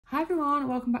Hi everyone,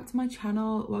 welcome back to my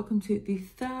channel. Welcome to the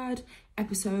third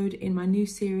episode in my new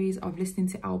series of listening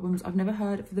to albums I've never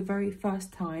heard for the very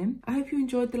first time. I hope you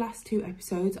enjoyed the last two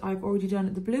episodes. I've already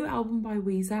done the Blue album by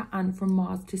Weezer and From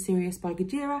Mars to Sirius by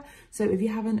Gojira, so if you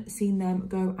haven't seen them,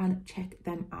 go and check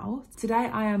them out. Today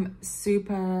I am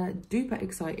super duper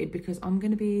excited because I'm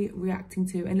going to be reacting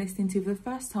to and listening to for the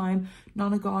first time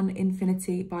Nonagon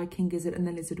Infinity by King Gizzard and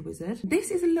the Lizard Wizard.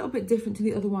 This is a little bit different to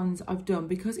the other ones I've done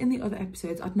because in the other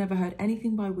episodes I'd never heard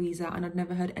anything by Weezer and I'd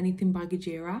never heard anything by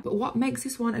Gojira. But what makes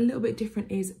this one a little bit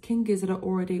different is King Gizzard are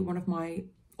already one of my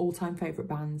all-time favourite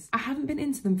bands. I haven't been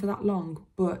into them for that long,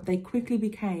 but they quickly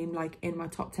became like in my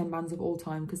top 10 bands of all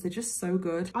time because they're just so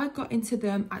good. I got into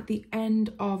them at the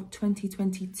end of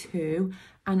 2022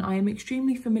 and I am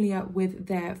extremely familiar with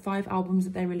their 5 albums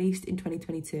that they released in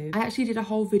 2022. I actually did a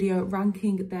whole video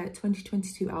ranking their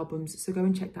 2022 albums, so go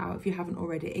and check that out if you haven't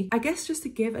already. I guess just to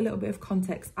give a little bit of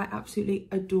context, I absolutely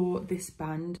adore this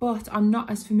band, but I'm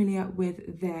not as familiar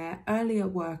with their earlier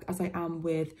work as I am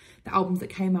with the albums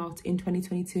that came out in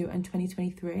 2022 and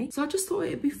 2023. So I just thought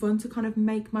it'd be fun to kind of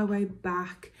make my way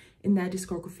back in their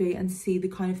discography and see the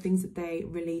kind of things that they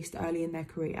released early in their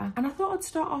career. And I thought I'd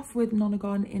start off with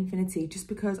Nonagon Infinity just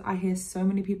because I hear so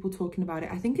many people talking about it.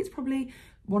 I think it's probably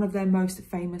one of their most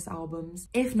famous albums,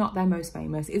 if not their most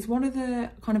famous. It's one of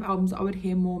the kind of albums that I would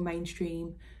hear more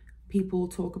mainstream people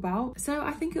talk about. So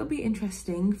I think it'll be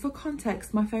interesting. For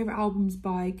context, my favourite albums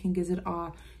by King Gizzard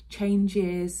are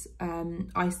Changes,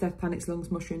 Ice, Death, Planets, Lungs,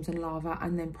 Mushrooms and Lava,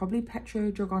 and then probably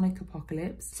Petrodragonic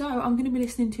Apocalypse. So I'm going to be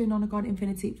listening to Nonagon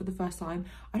Infinity for the first time.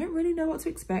 I don't really know what to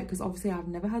expect because obviously I've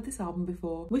never heard this album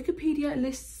before. Wikipedia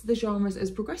lists the genres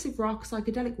as progressive rock,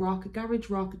 psychedelic rock, garage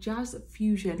rock, jazz,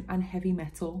 fusion and heavy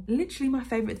metal. Literally my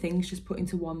favourite things just put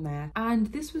into one there.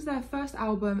 And this was their first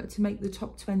album to make the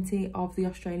top 20 of the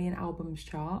Australian albums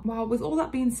chart. Well, with all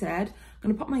that being said, I'm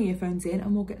going to pop my earphones in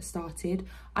and we'll get started.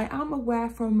 I am aware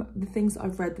from the things that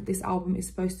I've read that this album is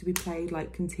supposed to be played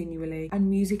like continually, and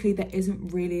musically there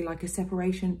isn't really like a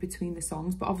separation between the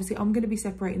songs, but obviously I'm going to be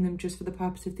separating them just for the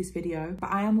purpose of this video.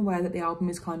 But I am aware that the album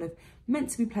is kind of meant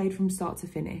to be played from start to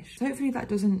finish, so hopefully that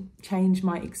doesn't change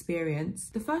my experience.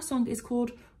 The first song is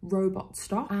called Robot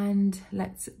Stop, and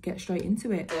let's get straight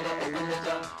into it.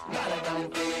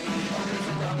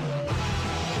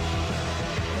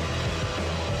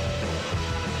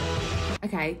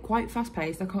 Okay, quite fast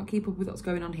paced. I can't keep up with what's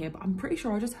going on here, but I'm pretty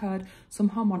sure I just heard some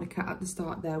harmonica at the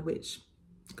start there, which,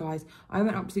 guys, I'm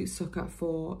an absolute sucker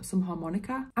for some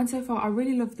harmonica. And so far, I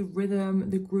really love the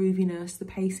rhythm, the grooviness, the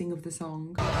pacing of the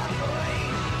song.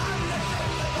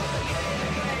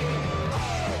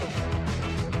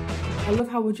 I love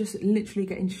how we're just literally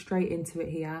getting straight into it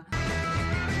here.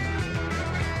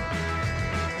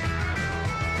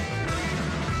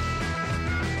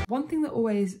 One thing that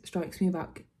always strikes me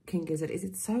about King Gizzard is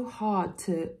it's so hard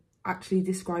to actually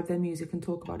describe their music and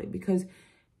talk about it, because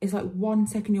it's like 1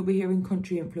 second you'll be hearing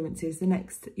country influences, the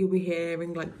next you'll be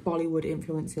hearing like Bollywood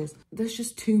influences. There's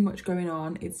just too much going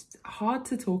on. It's hard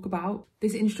to talk about.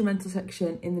 This instrumental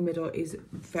section in the middle is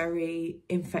very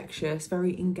infectious,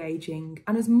 very engaging.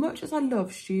 And as much as I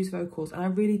love Stu's vocals, and I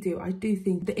really do, I do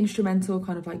think the instrumental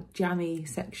kind of like jammy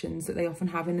sections that they often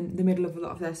have in the middle of a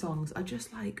lot of their songs are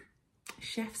just like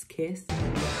chef's kiss.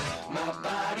 My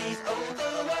body's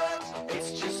overworked,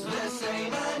 it's just the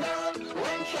same amount.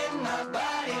 When can my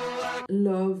body work?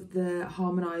 Love the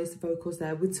harmonized vocals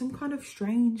there with some kind of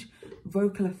strange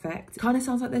vocal effect. Kind of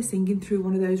sounds like they're singing through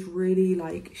one of those really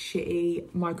like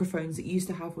shitty microphones that you used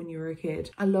to have when you were a kid.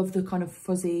 I love the kind of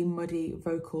fuzzy, muddy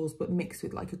vocals, but mixed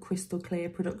with like a crystal clear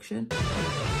production.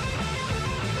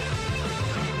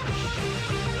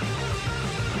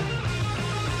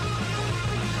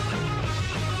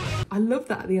 I love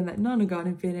that at the end, that Nonagon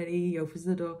Infinity, open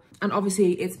the door. And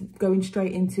obviously it's going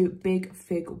straight into Big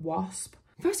Fig Wasp.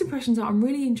 First impressions are I'm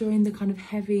really enjoying the kind of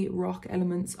heavy rock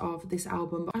elements of this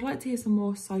album, but I'd like to hear some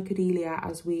more psychedelia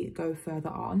as we go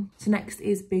further on. So next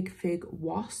is Big Fig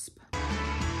Wasp.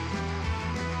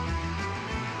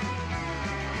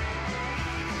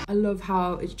 I love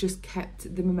how it's just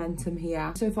kept the momentum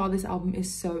here. So far this album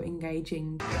is so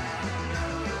engaging.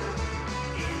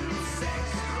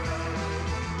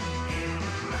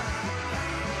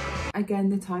 Again,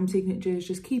 the time signature is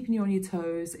just keeping you on your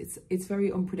toes. It's very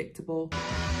unpredictable.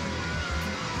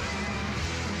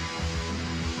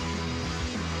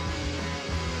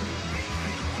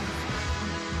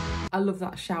 I love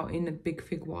that shout in the Big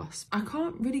Fig Wasp. I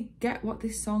can't really get what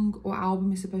this song or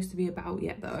album is supposed to be about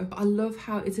yet though. But I love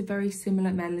how it's a very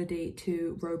similar melody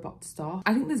to Robot Stop.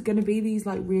 I think there's gonna be these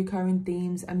like reoccurring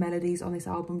themes and melodies on this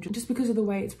album just because of the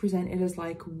way it's presented as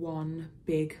like one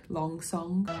big long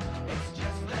song. It's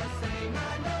just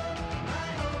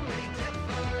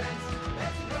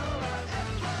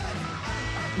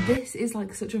This is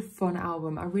like such a fun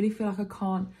album. I really feel like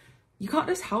you can't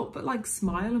just help but like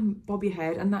smile and bob your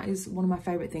head, and that is one of my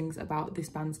favourite things about this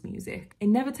band's music. It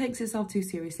never takes itself too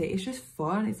seriously. It's just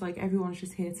fun. It's like everyone's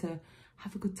just here to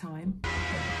have a good time.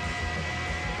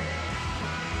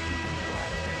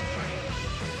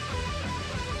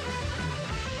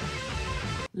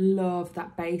 Love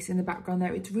that bass in the background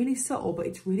there. It's really subtle, but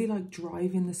it's really like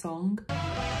driving the song.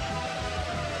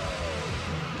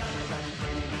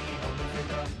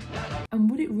 And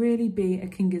would it really be a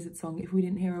King Gizzard song if we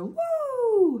didn't hear a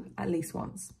woo at least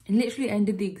once? It literally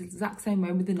ended the exact same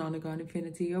way with the Nonagon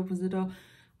Infinity. He opens the door,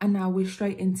 and now we're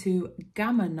straight into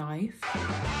Gamma Knife.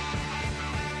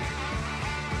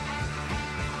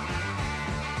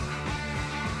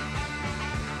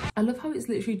 I love how it's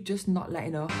literally just not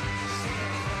letting up.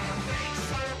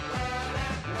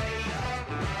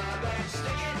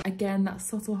 Again, that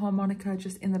subtle harmonica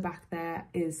just in the back there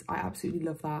is, I absolutely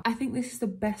love that. I think this is the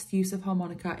best use of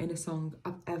harmonica in a song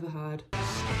I've ever heard.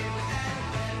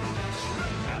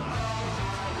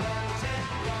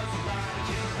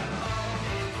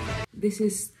 This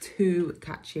is too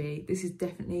catchy. This is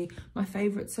definitely my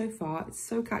favourite so far. It's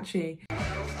so catchy.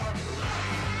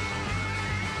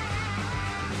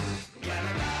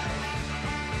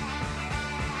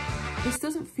 This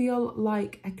doesn't feel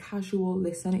like a casual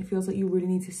listen. It feels like you really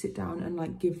need to sit down and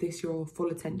like give this your full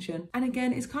attention. And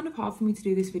again, it's kind of hard for me to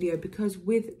do this video because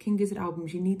with King Gizzard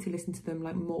albums, you need to listen to them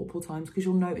like multiple times because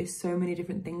you'll notice so many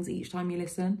different things each time you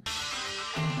listen.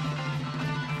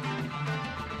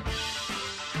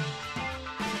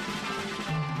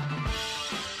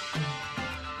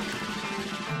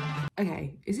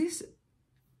 Okay, is this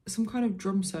some kind of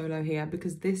drum solo here?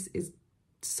 Because this is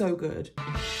so good.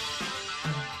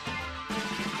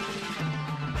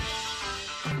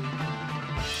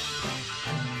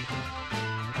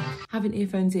 Having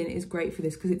earphones in is great for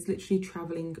this because it's literally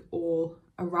traveling all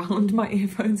around my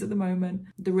earphones at the moment.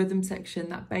 The rhythm section,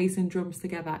 that bass and drums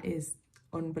together is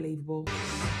unbelievable.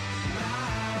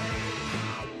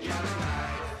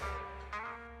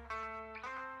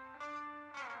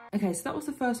 Okay, so that was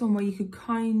the first one where you could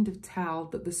kind of tell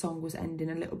that the song was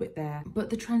ending a little bit there, but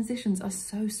the transitions are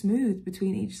so smooth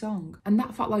between each song, and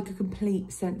that felt like a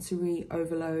complete sensory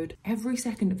overload. Every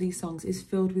second of these songs is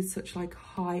filled with such like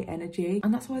high energy,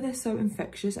 and that's why they're so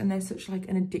infectious and they're such like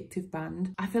an addictive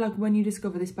band. I feel like when you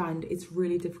discover this band, it's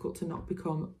really difficult to not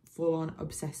become full-on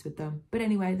obsessed with them. But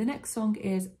anyway, the next song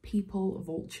is People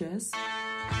Vultures.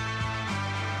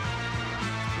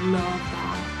 Love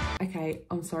that. Okay,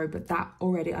 I'm sorry, but that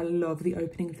already, I love the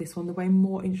opening of this one, the way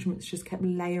more instruments just kept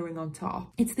layering on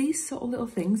top. It's these subtle little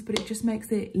things, but it just makes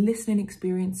the listening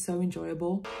experience so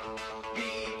enjoyable.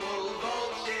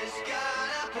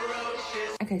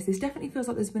 Okay, so this definitely feels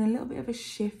like there's been a little bit of a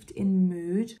shift in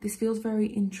mood. This feels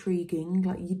very intriguing,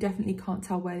 like you definitely can't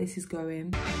tell where this is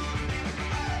going.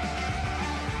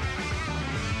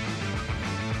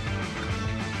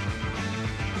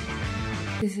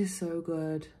 This is so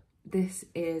good. This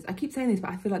is, I keep saying this,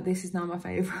 but I feel like this is now my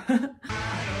favourite.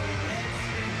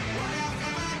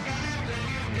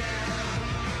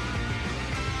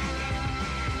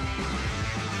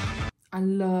 I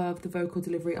love the vocal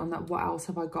delivery on that "what else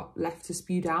have I got left to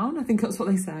spew down?" I think that's what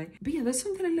they say. But yeah, there's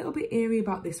something a little bit eerie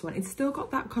about this one. It's still got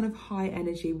that kind of high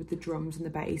energy with the drums and the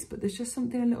bass, but there's just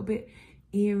something a little bit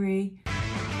eerie.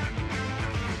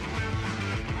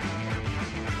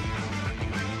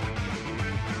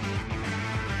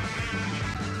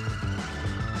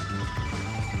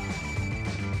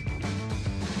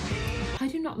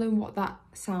 Not know what that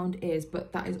sound is,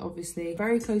 but that is obviously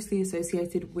very closely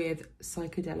associated with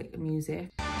psychedelic music.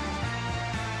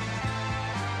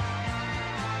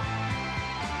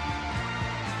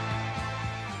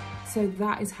 So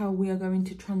that is how we are going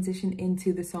to transition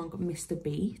into the song Mr.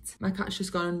 Beat. My cat's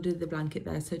just gone under the blanket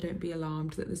there, so don't be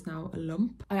alarmed that there's now a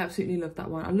lump. I absolutely loved that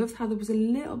one. I loved how there was a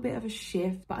little bit of a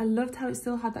shift, but I loved how it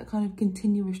still had that kind of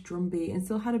continuous drum beat and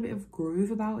still had a bit of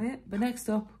groove about it. But next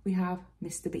up, we have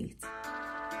Mr. Beat.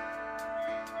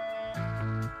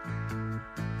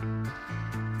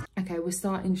 Okay, we're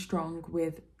starting strong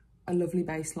with a lovely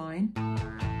bass line.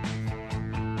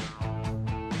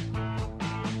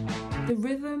 The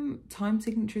rhythm time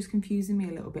signature is confusing me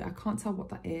a little bit. I can't tell what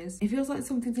that is. It feels like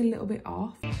something's a little bit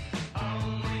off.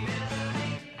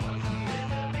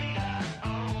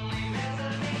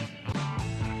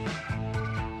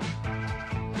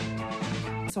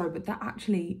 Sorry, but that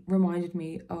actually reminded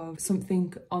me of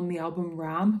something on the album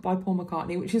Ram by Paul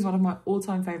McCartney, which is one of my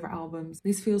all-time favourite albums.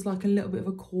 This feels like a little bit of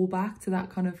a callback to that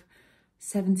kind of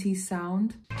 70s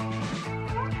sound.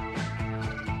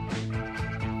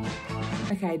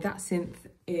 Okay, that synth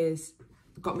is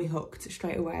got me hooked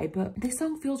straight away. But this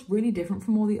song feels really different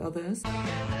from all the others.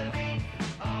 I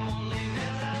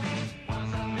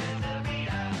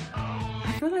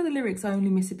feel like the lyrics "I only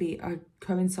miss a beat" are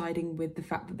coinciding with the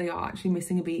fact that they are actually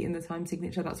missing a beat in the time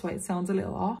signature. That's why it sounds a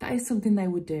little off. That is something they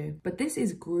would do. But this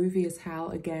is groovy as hell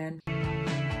again.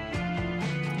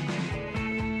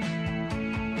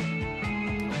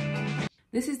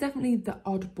 This is definitely the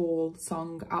oddball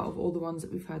song out of all the ones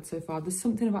that we've heard so far. There's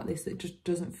something about this that just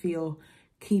doesn't feel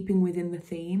keeping within the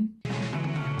theme.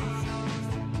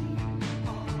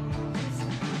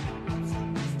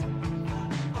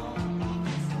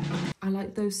 I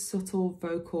like those subtle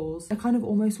vocals. They're kind of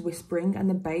almost whispering, and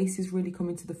the bass is really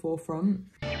coming to the forefront.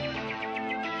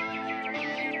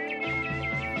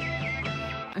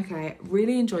 Okay,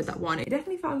 really enjoyed that one. It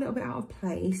definitely felt a little bit out of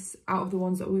place out of the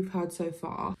ones that we've heard so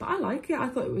far, but I like it. I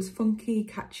thought it was funky,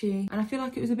 catchy, and I feel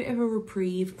like it was a bit of a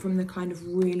reprieve from the kind of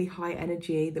really high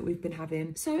energy that we've been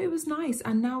having. So it was nice.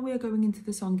 And now we are going into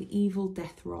the song Evil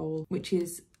Death Roll, which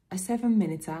is a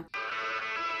 7-minute.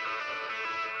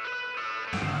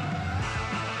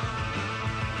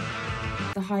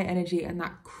 The high energy and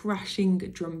that crashing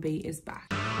drum beat is back.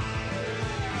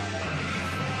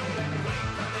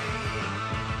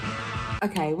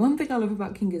 Okay, one thing I love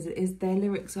about King Gizzard is their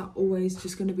lyrics are always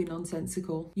just going to be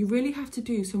nonsensical. You really have to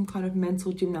do some kind of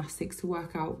mental gymnastics to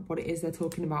work out what it is they're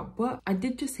talking about. But I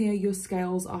did just hear "your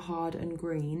scales are hard and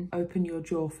green, open your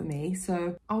jaw for me."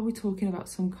 So are we talking about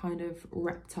some kind of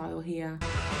reptile here?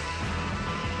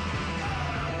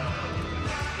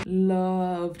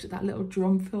 Loved that little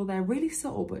drum fill there. Really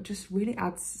subtle, but just really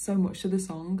adds so much to the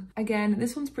song. Again,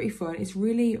 this one's pretty fun. It's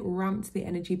really ramped the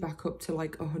energy back up to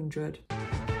like 100.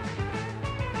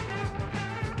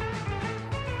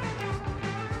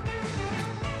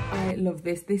 I love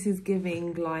this. This is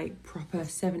giving like proper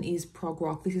 70s prog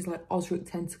rock. This is like Ozric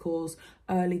Tentacles,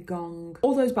 early Gong,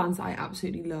 all those bands that I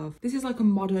absolutely love. This is like a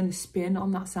modern spin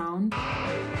on that sound.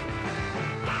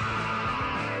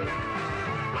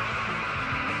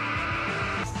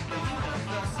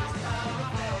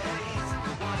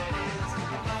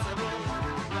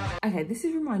 Okay, this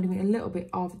is reminding me a little bit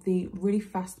of the really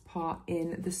fast part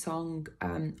in the song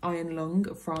Iron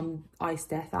Lung from Ice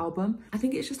Death album. I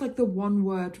think it's just like the one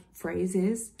word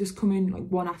phrases just coming like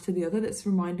one after the other that's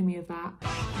reminding me of that.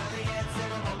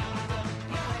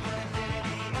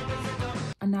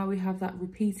 And now we have that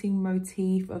repeating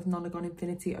motif of Nonagon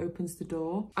Infinity opens the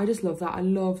door. I just love that. I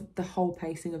love the whole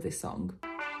pacing of this song.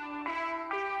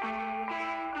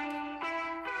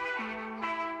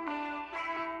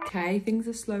 Okay, things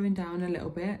are slowing down a little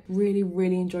bit. Really,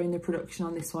 really enjoying the production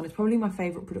on this one. It's probably my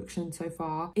favourite production so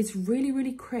far. It's really,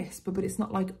 really crisp, but it's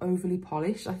not like overly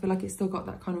polished. I feel like it's still got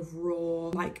that kind of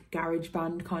raw, like garage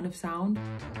band kind of sound.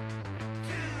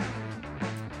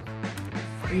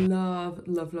 Love,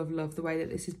 love, love, love the way that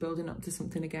this is building up to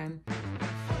something again.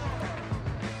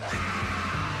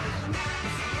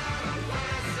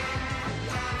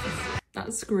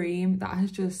 That scream, that has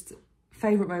just...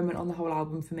 favourite moment on the whole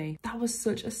album for me. That was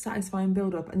such a satisfying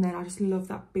build up, and then I just love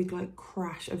that big like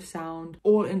crash of sound,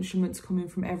 all instruments coming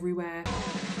from everywhere.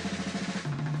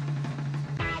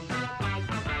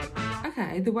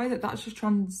 Okay, the way that that's just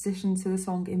transitioned to the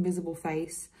song Invisible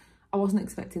Face, I wasn't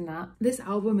expecting that. This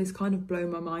album is kind of blown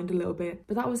my mind a little bit,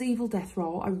 but that was Evil Death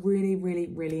Roll. I really, really,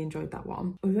 really enjoyed that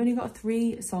one. We've only got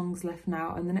 3 songs left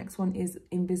now, and the next one is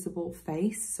Invisible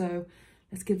Face, so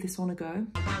let's give this one a go.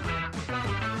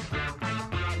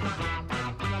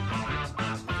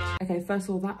 Okay, first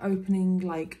of all, that opening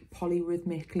like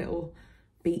polyrhythmic little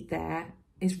beat there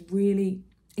is really,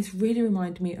 it's really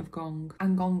reminded me of Gong.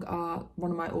 And Gong are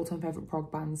one of my all-time favourite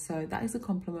prog bands, so that is a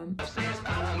compliment.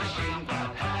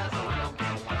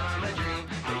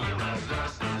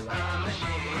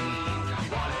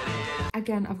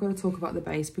 Again, I've got to talk about the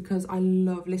bass because I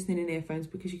love listening in earphones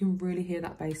because you can really hear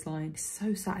that bass line. It's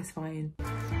so satisfying.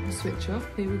 We'll switch up,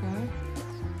 here we go.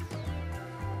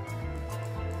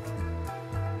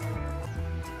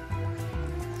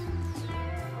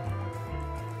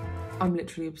 I'm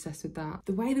literally obsessed with that.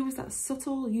 The way there was that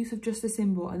subtle use of just a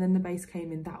cymbal and then the bass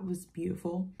came in, that was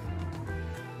beautiful.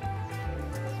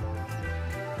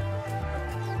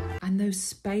 And those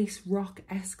space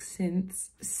rock-esque synths,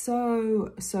 so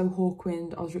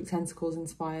Hawkwind, Ozric Tentacles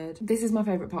inspired. This is my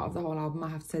favourite part of the whole album, I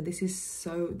have to say. This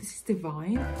is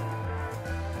divine.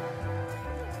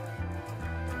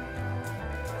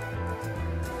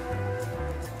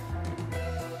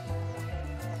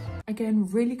 Again,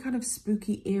 really kind of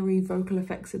spooky, eerie vocal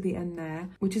effects at the end there,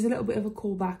 which is a little bit of a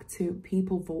callback to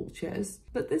People Vultures.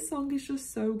 But this song is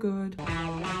just so good.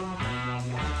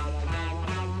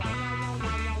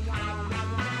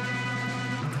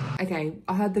 Okay,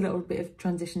 I heard the little bit of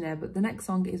transition there, but the next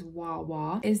song is Wah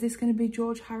Wah. Is this going to be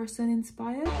George Harrison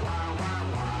inspired?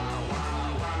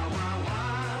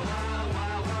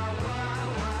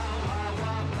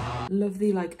 Love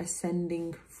the like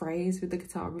ascending phrase with the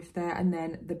guitar riff there, and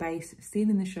then the bass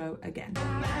stealing the show again.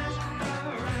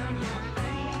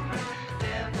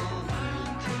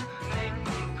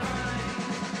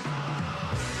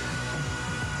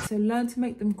 So Learn to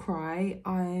Make Them Cry.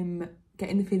 I'm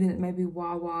getting the feeling that maybe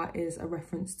Wah Wah is a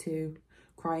reference to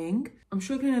crying. I'm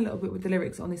struggling a little bit with the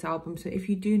lyrics on this album, so if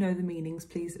you do know the meanings,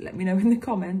 please let me know in the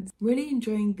comments. Really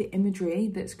enjoying the imagery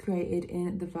that's created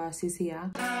in the verses here.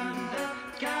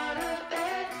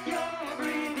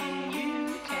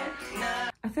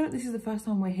 I feel like this is the first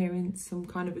time we're hearing some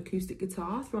kind of acoustic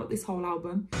guitar throughout this whole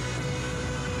album.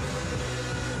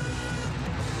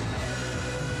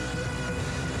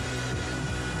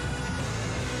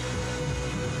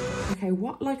 Okay,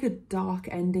 what like a dark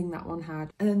ending that one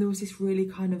had. And then there was this really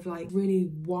kind of like really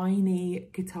whiny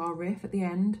guitar riff at the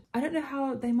end. I don't know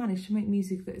how they managed to make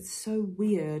music that is so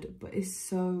weird but is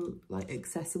so like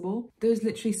accessible. There's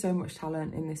literally so much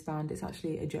talent in this band, it's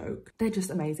actually a joke. They're just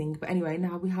amazing. But anyway,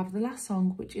 now we have the last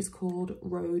song, which is called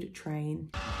Road Train.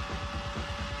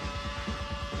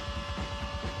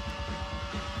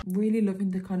 Really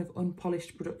loving the kind of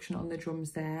unpolished production on the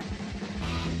drums there.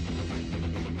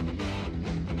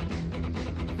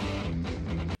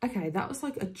 Okay, that was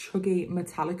like a chuggy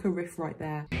Metallica riff right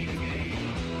there.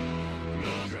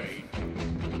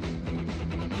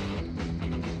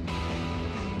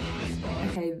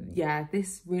 Okay, yeah,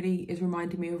 this really is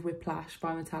reminding me of Whiplash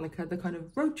by Metallica. The kind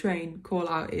of road train call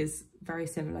out is very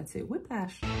similar to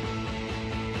Whiplash.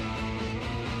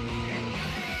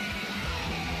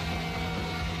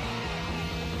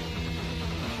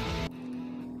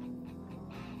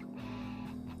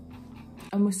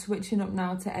 And we're switching up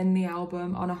now to end the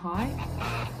album on a high.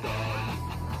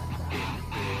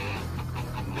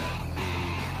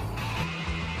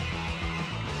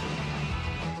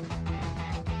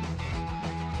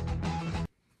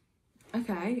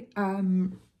 Okay,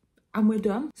 and we're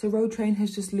done. So Road Train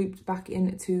has just looped back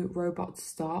into Robot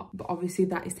Start, but obviously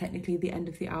that is technically the end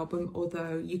of the album,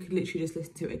 although you could literally just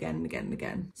listen to it again and again and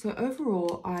again. So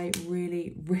overall, I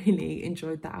really, really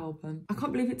enjoyed that album. I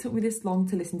can't believe it took me this long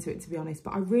to listen to it, to be honest,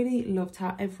 but I really loved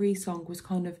how every song was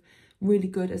kind of really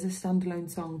good as a standalone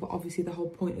song, but obviously the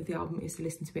whole point of the album is to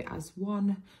listen to it as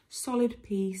one solid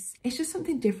piece. It's just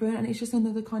something different, and it's just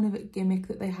another kind of gimmick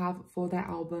that they have for their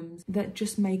albums that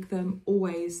just make them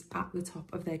always at the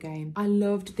top of their game. I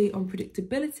loved the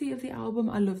unpredictability of the album.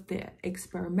 I loved the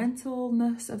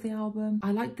experimentalness of the album.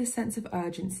 I liked the sense of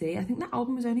urgency. I think that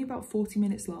album was only about 40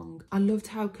 minutes long. I loved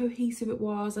how cohesive it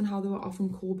was and how there were often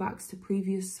callbacks to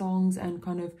previous songs and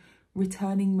kind of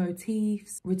returning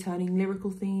motifs, returning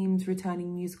lyrical themes,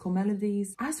 returning musical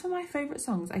melodies. As for my favourite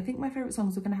songs, I think my favourite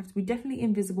songs are going to have to be definitely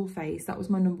Invisible Face. That was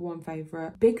my #1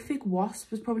 favourite. Big Fig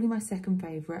Wasp was probably my second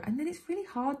favourite. And then it's really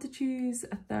hard to choose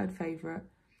a third favourite.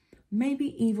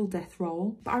 Maybe Evil Death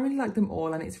Roll, but I really like them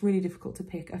all, and it's really difficult to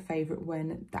pick a favourite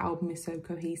when the album is so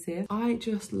cohesive. I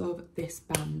just love this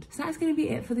band. So that's going to be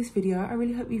it for this video. I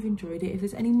really hope you've enjoyed it. If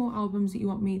there's any more albums that you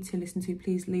want me to listen to,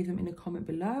 please leave them in a comment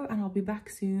below, and I'll be back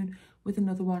soon with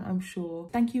another one, I'm sure.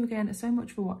 Thank you again so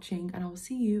much for watching, and I will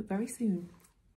see you very soon.